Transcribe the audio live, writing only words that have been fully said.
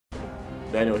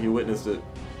Daniel, he witnessed it.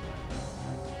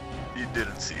 You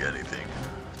didn't see anything.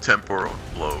 Temporal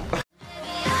lobe.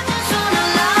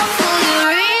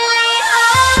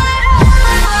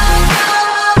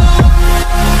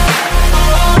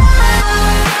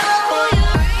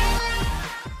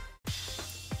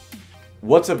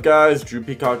 What's up guys, Drew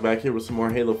Peacock back here with some more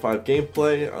Halo 5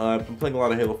 gameplay. I've been playing a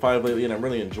lot of Halo 5 lately and I'm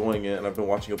really enjoying it, and I've been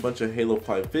watching a bunch of Halo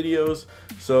 5 videos.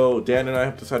 So Dan and I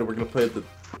have decided we're going to play the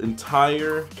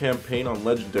entire campaign on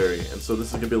Legendary, and so this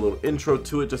is going to be a little intro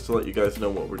to it just to let you guys know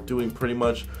what we're doing pretty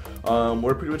much.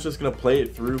 We're pretty much just going to play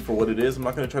it through for what it is. I'm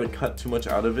not going to try to cut too much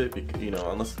out of it, because, you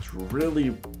know, unless it's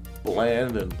really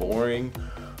bland and boring.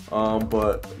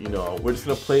 But you know, we're just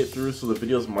gonna play it through, so the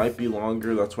videos might be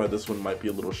longer. That's why this one might be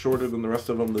a little shorter than the rest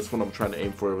of them. This one I'm trying to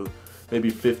aim for maybe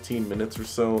 15 minutes or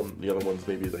so, and the other one's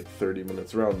maybe like 30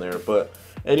 minutes around there. But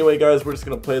anyway guys, we're just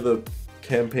gonna play the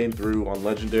campaign through on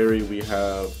Legendary. We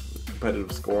have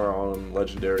competitive score on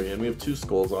Legendary, and we have 2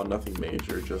 skulls on, nothing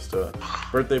major, just a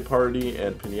birthday party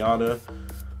and pinata.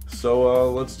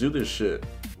 So let's do this shit.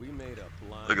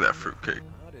 Look at that fruitcake.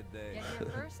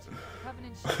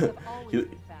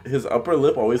 His upper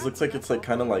lip always looks like it's like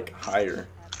kind of like higher,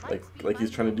 like he's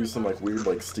trying to do some like weird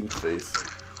like stink face.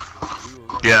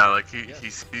 Yeah, like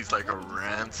he's like a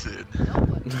rancid.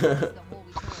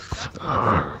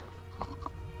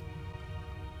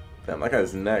 Damn, that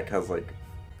guy's neck has like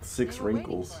 6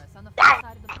 wrinkles.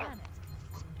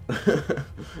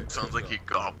 Sounds like he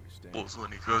gobbles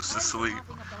when he goes to sleep.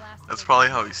 That's probably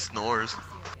how he snores.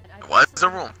 Why is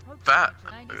everyone fat?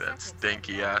 Look at that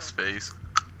stinky ass face.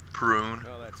 Prune.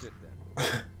 Oh, that's it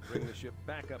then. Bring the ship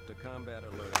back up to combat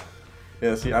alert.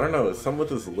 Yeah, see, I don't know, it's some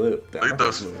with his lip. Damn, look at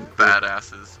those fat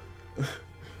asses.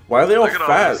 Why are they all look at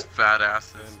fat? All these fat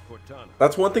asses.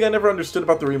 That's one thing I never understood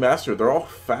about the remaster. They're all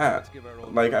fat.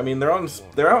 Like, I mean, they're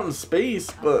out in space,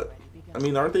 but I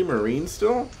mean, aren't they Marines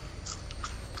still?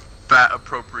 Fat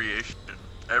appropriation.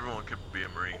 Everyone could be a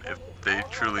Marine if they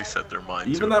truly set their mind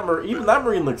even to that it. Even that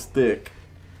Marine looks thick.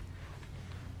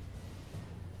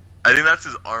 I think that's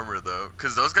his armor though,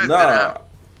 because those guys didn't have.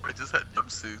 I just had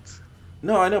jumpsuits.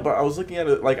 No, I know, but I was looking at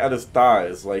it like at his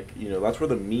thighs, like, you know, that's where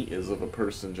the meat is of a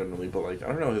person generally. But like, I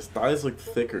don't know, his thighs look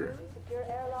thicker.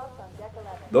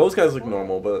 Those guys look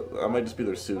normal, but that might just be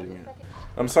their suiting.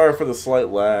 I'm sorry for the slight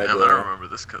lag. Yeah, I don't remember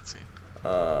this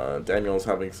cutscene. Daniel's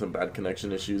having some bad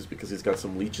connection issues because he's got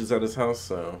some leeches at his house,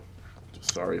 so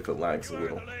just sorry if it lags a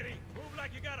little.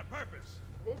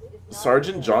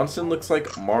 Sergeant Johnson looks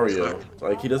like Mario.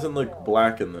 Like, he doesn't look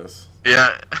black in this.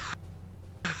 Yeah.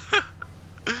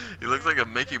 He looks like a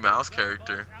Mickey Mouse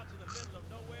character.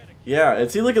 Yeah,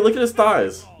 and see, look at his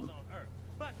thighs.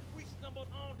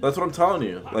 That's what I'm telling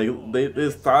you. Like,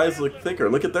 his thighs look thicker.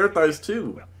 Look at their thighs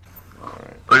too.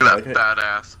 Alright. Look at that fat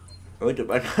ass. Look at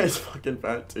that guy's fucking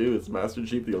fat too. Is Master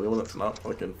Chief the only one that's not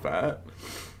fucking fat?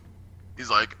 He's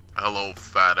like, hello,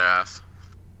 fat ass.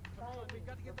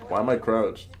 Why am I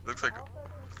crouched? Looks like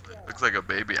a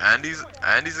baby. Andy's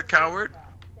a coward.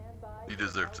 He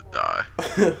deserves to die.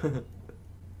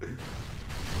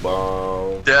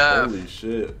 Bomb. Death. Holy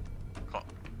shit.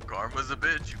 Karma's a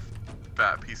bitch, you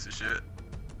fat piece of shit.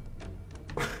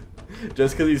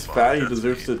 Just because he's fat, he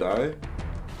deserves to die?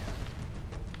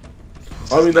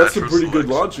 I mean, that's some pretty good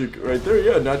logic right there.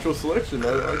 Yeah, natural selection.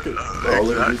 I could. Oh,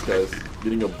 look at these guys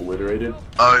getting obliterated.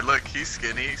 Oh, look, he's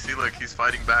skinny. See, look, he's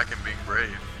fighting back and being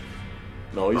brave.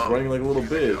 No, he's running like a little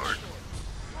bitch.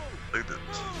 Look at this.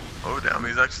 Oh, damn,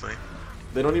 he's actually.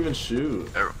 They don't even shoot.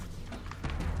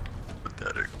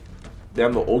 Pathetic.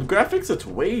 Damn, the old graphics, it's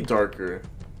way darker.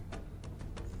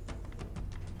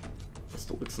 It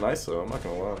still looks nice though, I'm not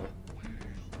gonna lie.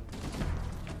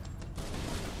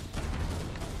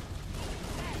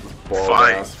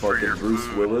 Bald-ass fucking Bruce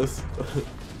Willis.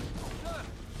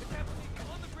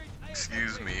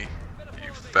 Excuse me,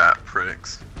 you fat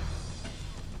pricks.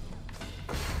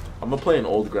 I'm gonna play in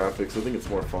old graphics, I think it's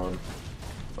more fun.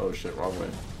 Oh shit, wrong way.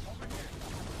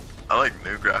 I like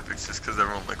new graphics just because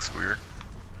everyone looks weird.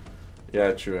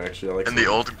 Yeah, true, actually. I like the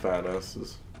old fat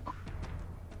asses.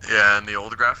 Yeah, in the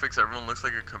old graphics, everyone looks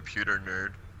like a computer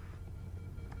nerd.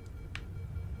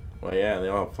 Well, yeah, they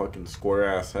all have fucking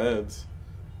square-ass heads.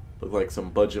 Look like some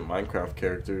budget Minecraft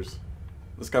characters.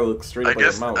 This guy looks straight up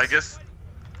like a mouse. I guess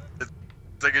it's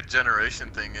like a generation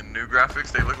thing. In new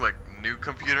graphics, they look like new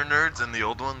computer nerds, and the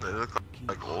old one, they look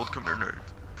like old computer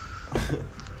nerds.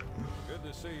 Good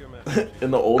to see you, man.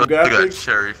 In the old graphics? Look at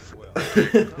Sheriff.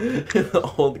 In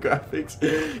the old graphics,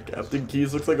 Captain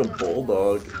Keys looks like a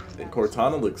bulldog, and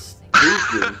Cortana looks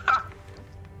stupid.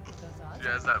 She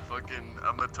has that fucking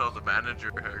I'm gonna tell the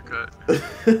manager haircut.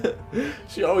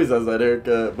 She always has that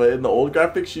haircut, but in the old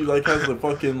graphics, she like has the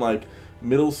fucking like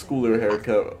Middle schooler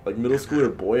haircut, like middle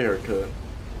schooler boy haircut.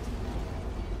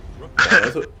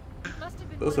 Yeah,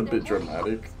 that's a bit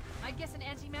dramatic. I guess an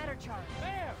antimatter charge.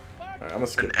 Alright, I'm gonna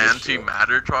skip An this shit.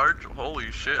 antimatter charge?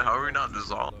 Holy shit! How are we not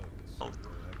dissolved?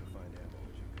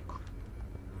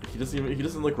 He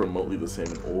doesn't look remotely the same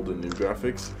in old and new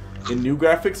graphics. In new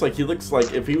graphics, like he looks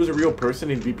like if he was a real person,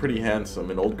 he'd be pretty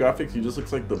handsome. In old graphics, he just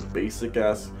looks like the basic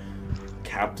ass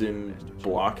Captain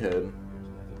Blockhead.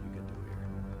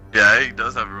 Yeah, he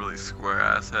does have a really square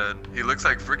ass head. He looks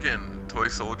like freaking toy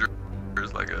soldiers,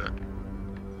 like a.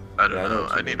 I don't know.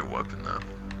 I need a weapon though.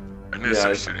 I need to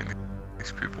start shooting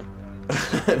these people.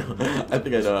 I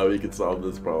think I know how we can solve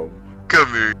this problem.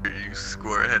 Come here, you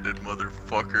square-headed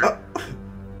motherfucker.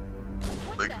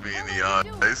 Look me in the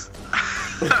eyes.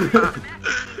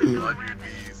 On your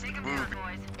knees. Move,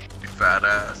 you fat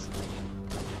ass.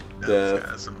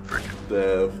 Death.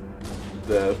 Death.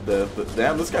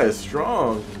 Damn, this guy is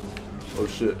strong. Oh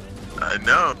shit. I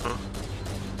know.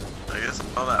 I guess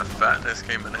all that fatness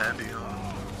came in handy,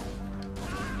 huh?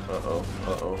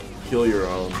 Uh-oh. Kill your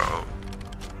own. Go.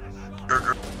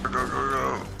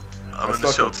 I'm in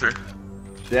the shelter.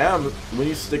 Damn, when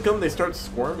you stick them, they start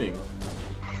squirming.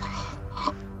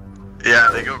 Yeah,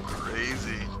 they go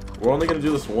crazy. We're only gonna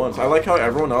do this once. I like how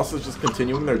everyone else is just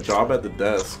continuing their job at the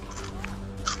desk.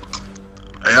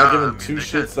 They're not giving two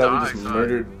shits that we just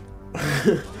murdered.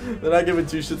 They're not giving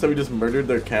two shits that we just murdered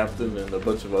their captain and a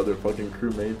bunch of other fucking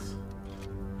crewmates.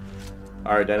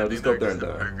 Alright, Daniel, just go up there and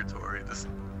die.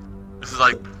 This is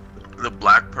like the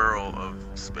Black Pearl of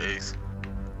space.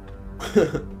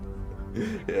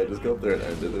 Yeah, just go up there and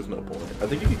end it. There's no point. I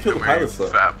think you can kill the pilots though.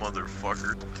 Fat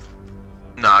motherfucker.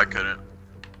 Nah, I couldn't.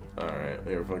 Alright,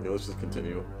 here, fuck it. Let's just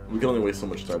continue. We can only waste so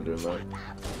much time doing that.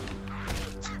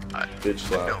 Bitch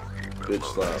slap. Bitch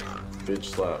slap. Bitch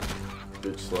slap.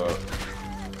 Bitch slap.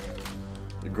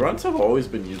 The grunts have always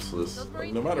been useless.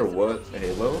 Like, no matter what,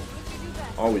 Halo,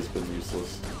 always been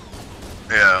useless.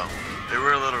 Yeah, they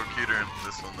were a little cuter in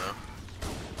this one though.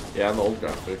 Yeah, in the old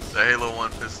graphics. The Halo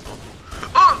 1 pistol.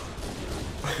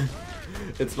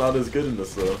 It's not as good in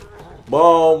this though.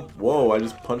 Boom! Whoa, I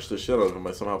just punched the shit out of him.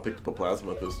 I somehow picked up a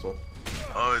plasma pistol.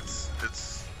 Oh, it's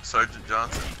Sergeant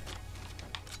Johnson.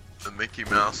 The Mickey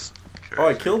Mouse character. Oh,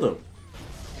 I killed him.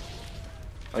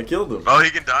 Oh, he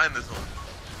can die in this one.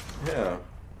 Yeah.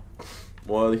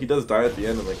 Well, he does die at the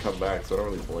end and then come back, so I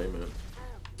don't really blame him.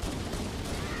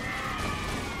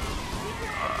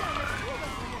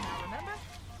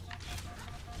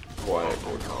 Quiet,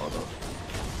 Cortana.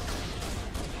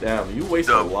 Damn, you waste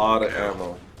a lot of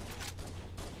ammo.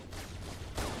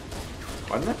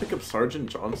 Why didn't I pick up Sergeant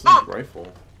Johnson's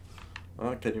rifle? Oh,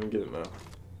 I can't even get it now.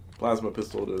 Plasma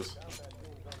pistol it is.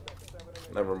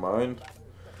 Never mind.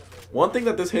 One thing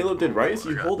that this Halo did right is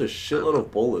you hold a shitload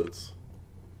of bullets.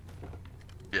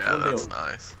 Yeah, that's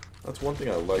nice. That's one thing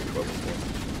I like about this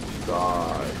one.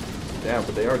 God. Damn,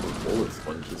 but they are just bullet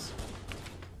sponges.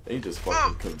 They just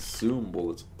fucking consume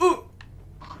bullets. Ooh!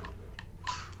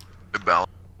 It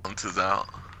balances out.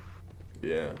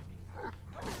 Yeah.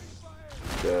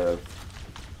 Death.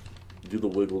 Do the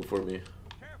wiggle for me.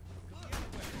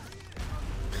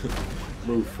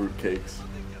 Move, fruitcakes.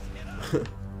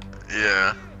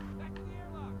 Yeah.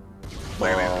 Look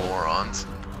at these morons.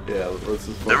 Yeah, let's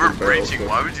just they were breaching.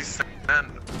 Why would you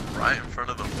stand right in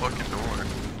front of the fucking door?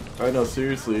 I know,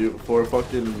 seriously, for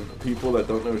fucking people that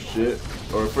don't know shit,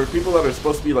 or for people that are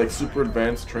supposed to be like super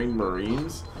advanced trained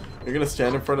Marines, you're gonna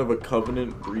stand in front of a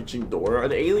Covenant breaching door,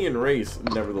 an alien race,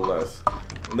 nevertheless,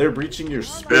 and they're breaching your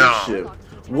spaceship. Yeah.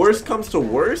 Worst comes to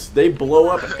worst, they blow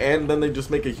up and then they just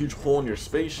make a huge hole in your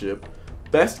spaceship.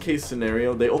 Best case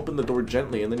scenario, they open the door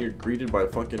gently and then you're greeted by a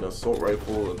fucking assault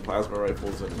rifle and plasma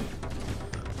rifles and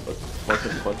a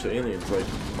fucking bunch of aliens. Like,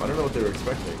 I don't know what they were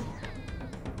expecting.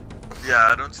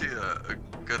 Yeah, I don't see a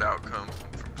good outcome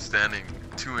from standing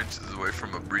 2 inches away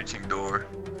from a breaching door.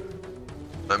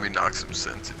 Let me knock some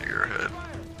sense into your head.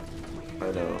 I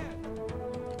know.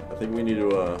 I think we need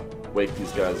to wake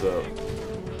these guys up.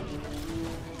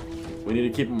 We need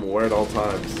to keep them aware at all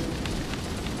times.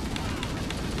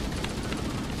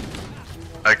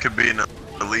 I could be an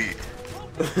elite.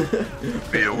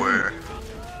 Be aware.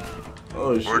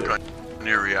 Oh shit. Work on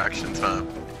your reaction time.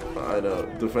 I know.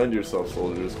 Defend yourself,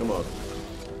 soldiers. Come on.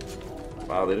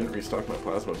 Wow, they didn't restock my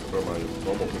plasma for my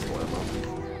normal pistol ammo.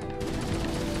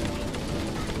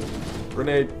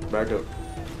 Grenade. Back up.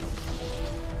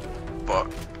 Fuck.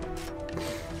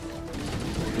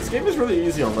 This game is really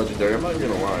easy on Legendary, I'm not even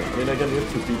gonna lie. I mean, I can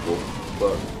with 2 people,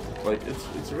 but, like,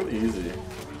 it's really easy.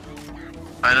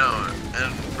 I know,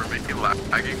 and for making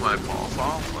lagging my balls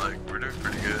off, like, we're doing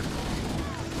pretty good.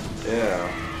 Yeah.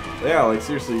 Yeah, like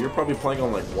seriously, you're probably playing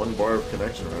on like 1 bar of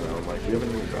connection right now. Like we haven't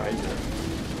even died yet.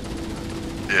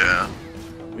 Yeah.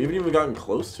 We haven't even gotten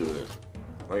close to it.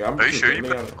 Like I'm. Are you sure you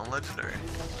aiming put at it on legendary?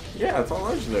 Yeah, it's on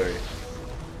legendary.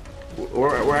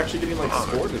 We're actually getting like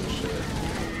scored and shit.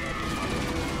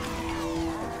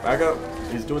 Back up.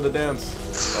 He's doing the dance.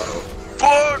 Uh-oh.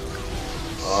 Fuck!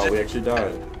 Oh, we actually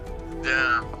died.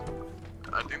 Damn.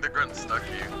 I think the grunt stuck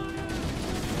you.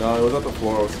 No, it was at the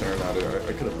floor. I was staring at it.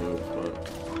 I could have moved, but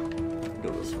go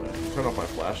this way. Turn off my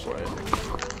flashlight.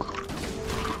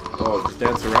 Oh, just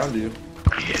dance around you.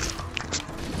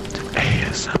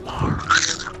 ASMR.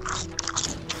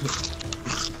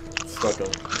 Stuck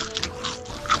him.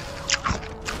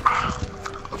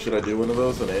 Should I do one of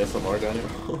those? An ASMR Daniel?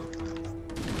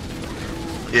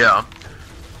 Yeah.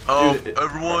 Oh, Dude,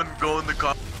 everyone go in the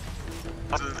comments.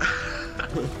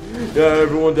 Yeah,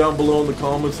 everyone down below in the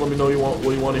comments, let me know what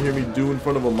you want to hear me do in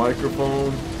front of a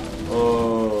microphone.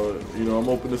 You know, I'm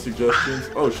open to suggestions.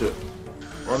 Oh shit.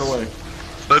 Run away.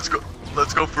 Let's go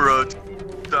for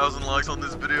 2,000 likes on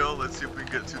this video. Let's see if we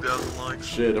can get 2,000 likes.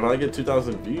 Shit, if I get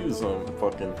 2,000 views, I'm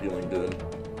fucking feeling good.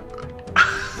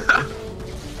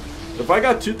 If I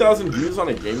got 2,000 views on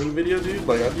a gaming video, dude,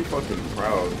 like, I'd be fucking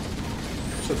proud.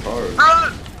 This shit's hard.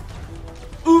 Run!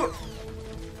 Ooh.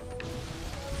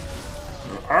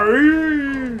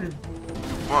 Aye.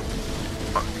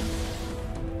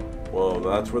 Whoa,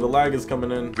 that's where the lag is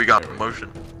coming in. We got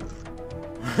motion.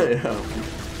 Yeah.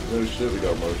 No shit, we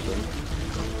got motion.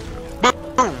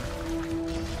 Boom!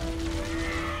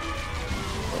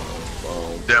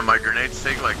 Damn, my grenades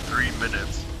take like 3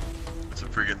 minutes to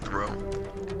freaking throw.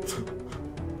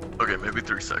 Okay, maybe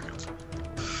 3 seconds.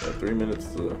 Yeah, 3 minutes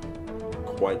to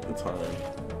quite the time.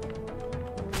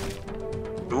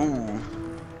 Ooh.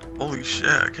 Holy shit,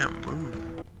 I can't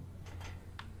move.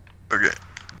 Okay.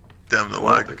 Damn the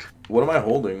lag. What am I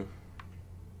holding?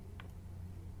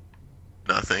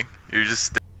 Nothing. You're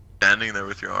just standing there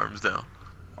with your arms down.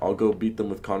 I'll go beat them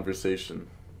with conversation.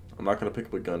 I'm not gonna pick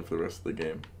up a gun for the rest of the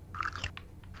game.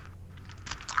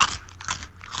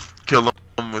 Kill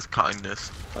them with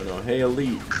kindness. I know. Hey,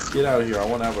 Elite, get out of here. I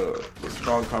want to have a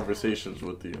strong conversations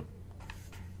with you.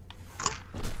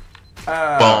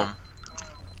 Ah. Boom.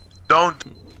 Don't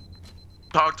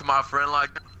talk to my friend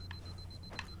like that.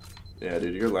 Yeah,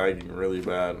 dude, you're lagging really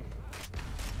bad.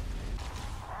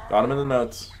 Got him in the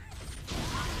nuts.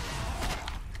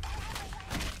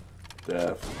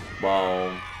 Death.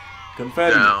 Bomb.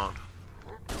 Confetti. Down.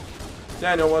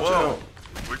 Daniel, watch Whoa. out.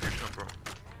 Where'd you come from?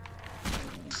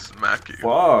 Smack you.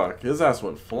 Fuck, his ass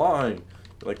went flying.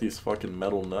 Like these fucking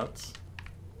metal nuts.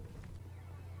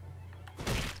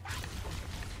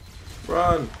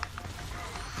 Run.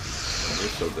 Oh, you're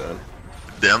so dead.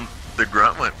 Damn, the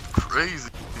grunt went crazy.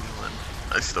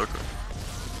 I stuck him.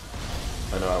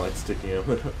 I know, I like sticking him.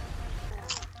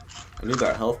 I need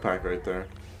that health pack right there.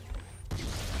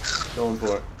 Going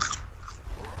for it.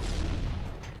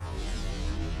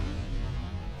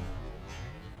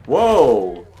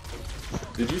 Whoa!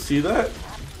 Did you see that?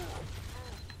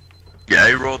 Yeah,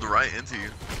 he rolled right into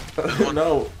you.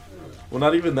 No. Well,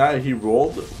 not even that. He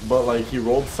rolled, but like he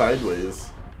rolled sideways.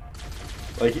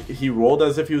 Like he rolled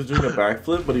as if he was doing a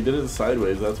backflip, but he did it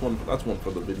sideways. That's one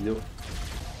for the video.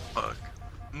 Fuck.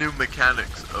 New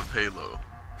mechanics of Halo.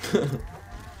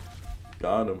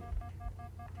 Got him.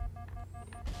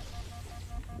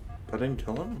 I didn't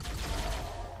kill him?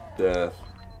 Death.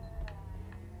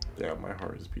 Damn, my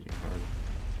heart is beating hard.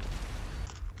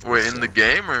 Wait, in the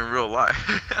game or in real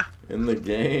life? In the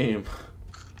game.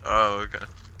 Oh, okay.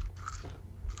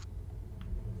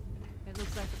 It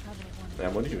looks like the Covenant wanted.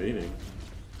 Damn, what are you eating?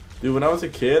 Dude, when I was a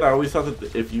kid, I always thought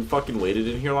that if you fucking waited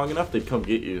in here long enough, they'd come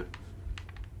get you.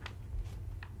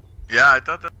 Yeah, I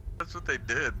thought that's what they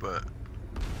did, but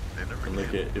they never And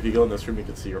like, did. if you go in this room, you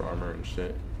can see your armor and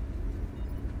shit.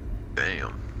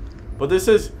 Damn. But this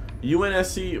is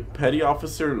UNSC Petty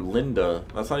Officer Linda.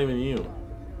 That's not even you.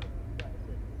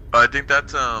 I think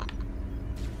that's the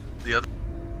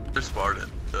other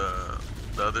Spartan, the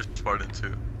other Spartan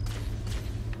too.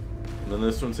 And then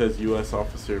this one says U.S.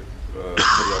 Officer Petty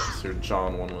Officer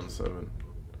John 117.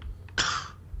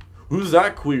 Who's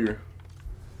that queer?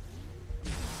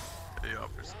 Petty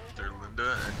Officer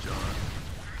Linda and John.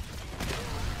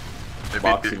 Maybe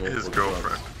Boxing his with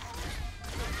girlfriend.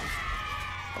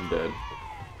 I'm dead.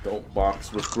 Don't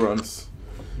box with grunts.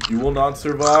 You will not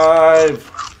survive.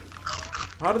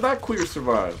 How did that queer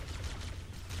survive?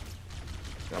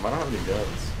 Damn, I don't have any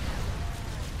guns.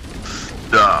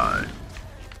 Die.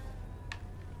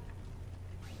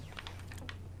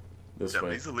 This Damn,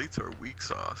 way. these elites are weak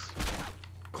sauce.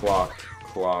 Clocked,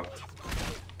 clocked,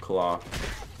 clocked,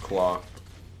 clocked.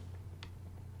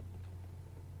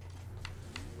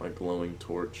 My glowing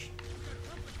torch.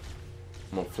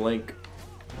 I'm gonna flank.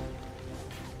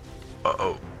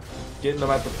 Uh-oh. Getting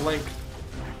them at the flank.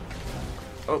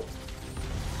 Oh.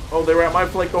 Oh, they were at my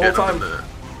flank the whole time.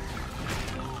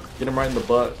 Get him right in the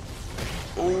butt.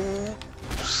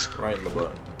 Oops. Right in the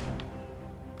butt.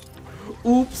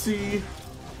 Oopsie.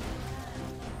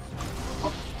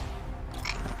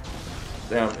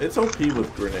 Damn, it's OP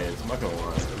with grenades. I'm not gonna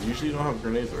lie. Usually you don't have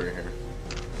grenades right here.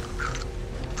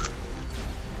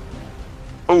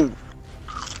 Oh.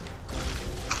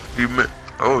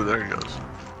 Oh, there he goes.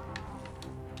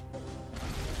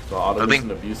 The auto I is think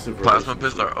an abusive plasma relationship.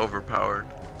 pistols are overpowered.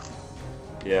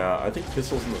 Yeah, I think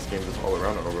pistols in this game just all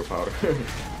around are overpowered.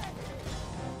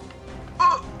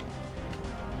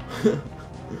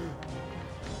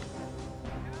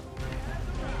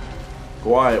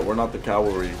 Quiet, we're not the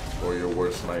cavalry or your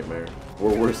worst nightmare.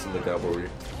 We're worse than the cavalry.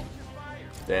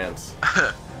 Dance.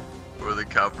 We're the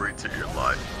cavalry to your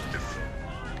life.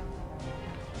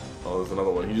 Oh, there's another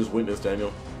one. He just witnessed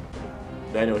Daniel.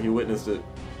 Daniel, he witnessed it.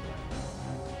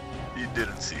 You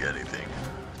didn't see anything.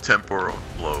 Temporal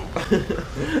blow.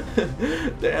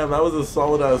 Damn, that was a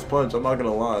solid ass punch, I'm not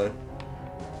gonna lie.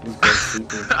 This guy's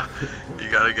sleeping. You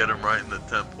gotta get him right in the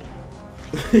temple.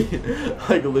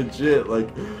 Like legit, like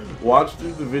watch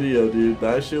through the video, dude.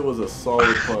 That shit was a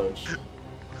solid punch.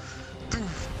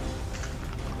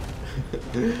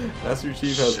 Master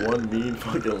Chief has one mean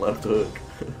fucking left hook.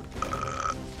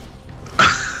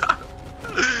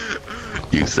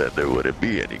 You said there wouldn't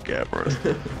be any cameras.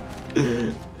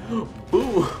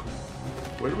 Boo!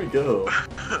 Where do we go?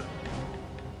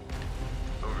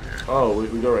 Over here. Oh, we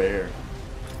go right here.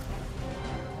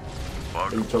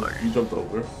 You jumped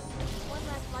over. One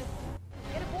last life.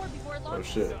 Get aboard before it Oh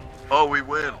launches. shit. Oh, we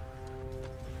win.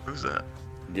 Who's that?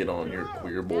 Get on your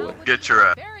queer boy. Get your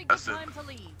ass. Very good time to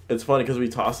leave. It's funny because we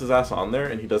tossed his ass on there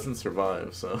and he doesn't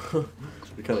survive, so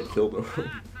we kind of killed him.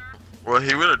 Well,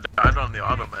 he would have died on the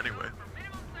autumn anyway.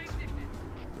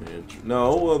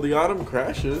 No, well, the autumn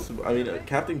crashes. I mean,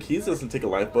 Captain Keys doesn't take a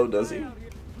lifeboat, does he?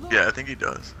 Yeah, I think he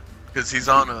does. Because he's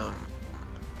on,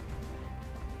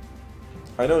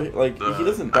 I know, like, he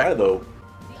doesn't die, though.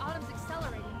 The autumn's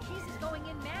accelerating. Keys is going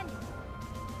in manually.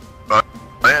 Oh,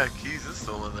 yeah, Keys is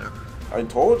still in there. I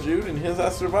told you, and his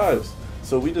ass survives.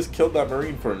 So we just killed that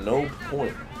Marine for no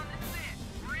point.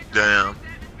 Damn.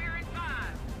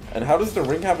 And how does the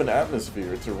ring have an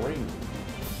atmosphere? It's a ring.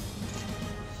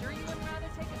 Sure you wouldn't rather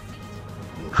take a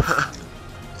seat?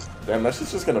 Damn, that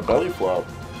shit's just gonna belly flop.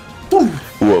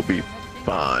 We'll be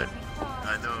fine.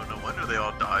 I know, no wonder they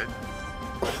all died.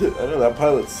 I know, that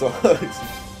pilot sucks.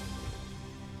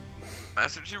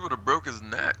 Master Chief would have broke his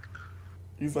neck.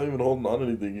 He's not even holding on to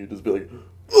anything, he'd just be like,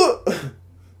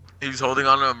 He's holding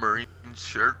on to a Marine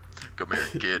shirt. Come here,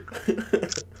 kid.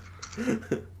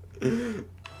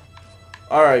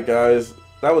 Alright guys,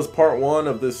 that was part 1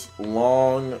 of this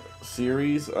long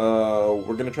series. We're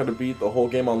going to try to beat the whole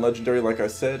game on Legendary like I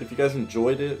said. If you guys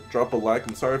enjoyed it, drop a like.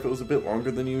 I'm sorry if it was a bit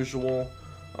longer than usual.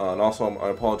 And also, I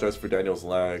apologize for Daniel's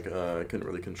lag. I couldn't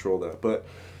really control that. But,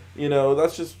 you know,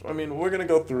 that's just, I mean, we're going to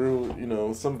go through, you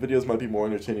know, some videos might be more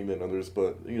entertaining than others.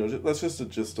 But, you know, that's just the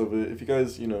gist of it. If you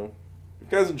guys, you know,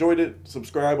 if you guys enjoyed it,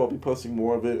 subscribe. I'll be posting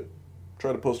more of it.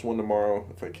 Try to post one tomorrow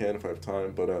if I can, if I have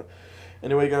time. But,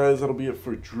 anyway, guys, that'll be it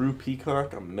for Drew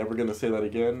Peacock. I'm never going to say that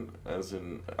again, as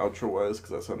in outro-wise,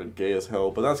 because that sounded gay as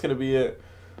hell. But that's going to be it.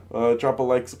 Drop a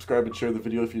like, subscribe, and share the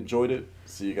video if you enjoyed it.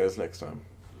 See you guys next time.